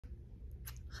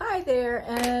Hi there,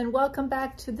 and welcome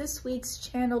back to this week's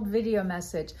channeled video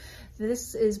message.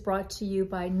 This is brought to you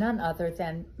by none other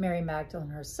than Mary Magdalene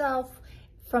herself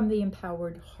from the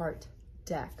Empowered Heart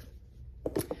deck.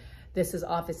 This is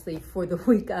obviously for the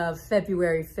week of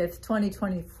February 5th,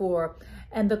 2024,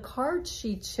 and the card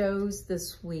she chose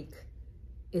this week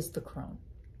is the Crone.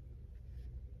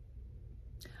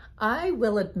 I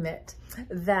will admit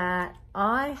that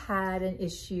I had an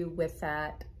issue with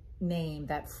that name,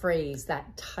 that phrase,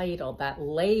 that title, that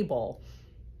label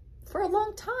for a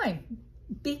long time,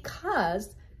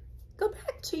 because go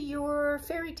back to your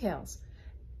fairy tales.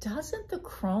 Doesn't the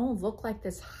crone look like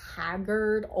this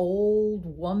haggard old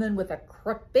woman with a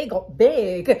big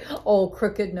old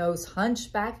crooked nose,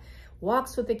 hunchback,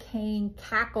 walks with a cane,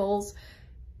 cackles,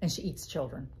 and she eats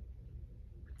children?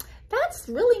 That's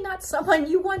really not someone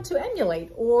you want to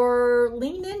emulate or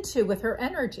lean into with her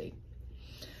energy.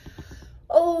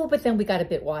 Oh, but then we got a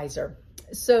bit wiser.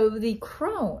 So the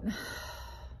crone,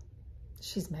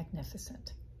 she's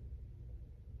magnificent.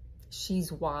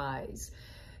 She's wise.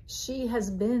 She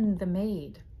has been the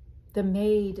maid. The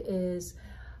maid is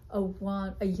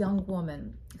a young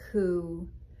woman who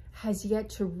has yet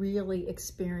to really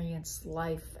experience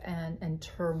life and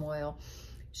turmoil.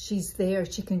 She's there.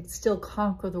 She can still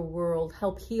conquer the world,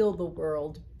 help heal the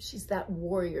world. She's that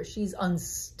warrior. She's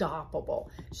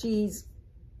unstoppable. She's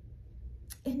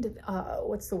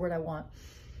what's the word I want?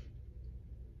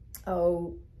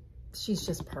 Oh, she's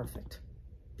just perfect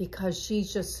because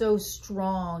she's just so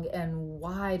strong and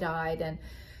wide-eyed, and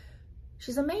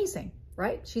she's amazing,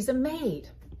 right? She's a maid.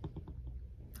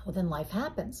 Well, then life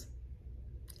happens.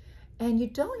 And you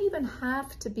don't even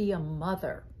have to be a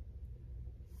mother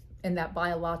in that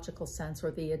biological sense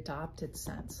or the adopted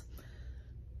sense.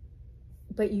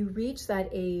 But you reach that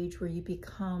age where you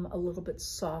become a little bit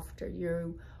softer.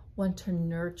 You want to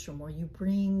nurture more. You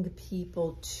bring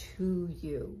people to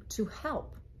you to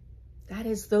help.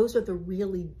 Those are the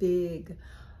really big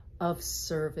of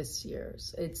service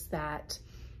years. It's that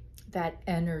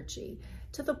energy,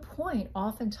 to the point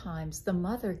oftentimes the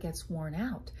mother gets worn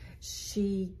out.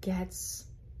 She's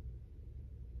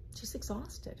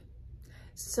exhausted.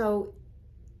 So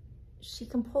she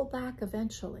can pull back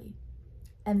eventually,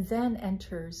 and then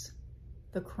enters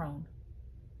the crone.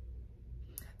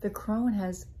 The crone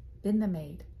has been the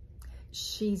maid.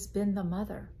 She's been the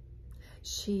mother.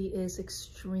 She is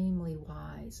extremely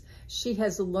wise. She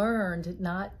has learned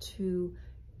not to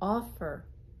offer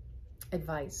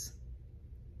advice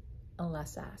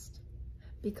unless asked,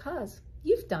 because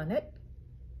you've done it.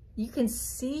 You can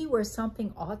see where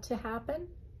something ought to happen,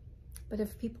 but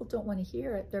if people don't want to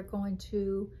hear it, they're going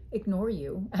to ignore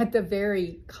you at the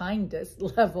very kindest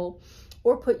level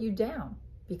or put you down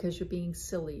because you're being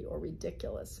silly or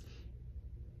ridiculous.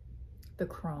 The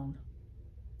crone.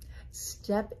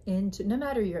 Step into, no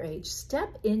matter your age,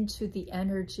 step into the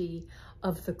energy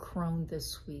of the crone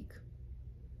this week.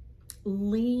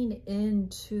 Lean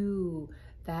into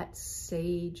that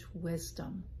sage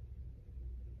wisdom.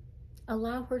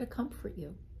 Allow her to comfort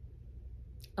you.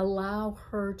 Allow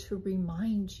her to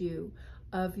remind you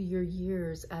of your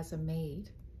years as a maid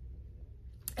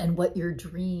and what your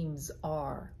dreams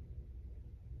are.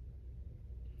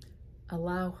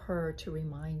 Allow her to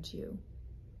remind you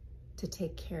to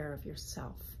take care of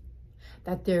yourself,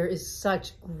 that there is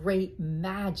such great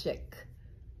magic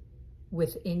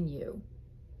within you.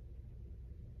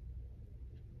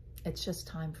 It's just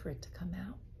time for it to come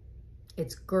out.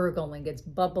 It's gurgling, it's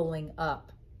bubbling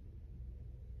up.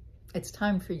 It's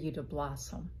time for you to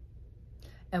blossom.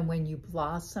 And when you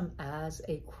blossom as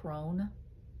a crone,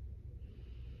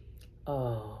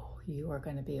 oh, you are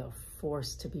going to be a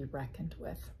force to be reckoned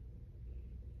with,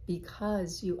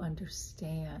 because you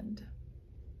understand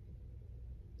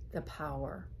the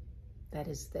power that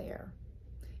is there.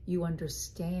 You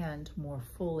understand more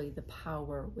fully the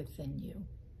power within you.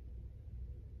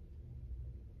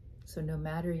 So no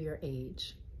matter your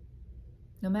age,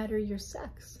 no matter your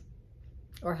sex,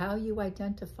 or how you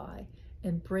identify,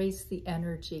 embrace the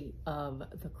energy of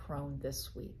the crone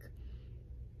this week.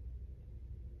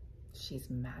 She's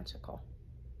magical.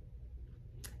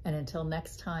 And until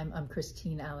next time, I'm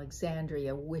Christine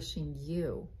Alexandria, wishing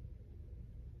you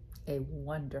a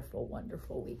wonderful,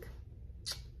 wonderful week.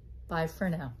 Bye for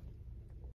now.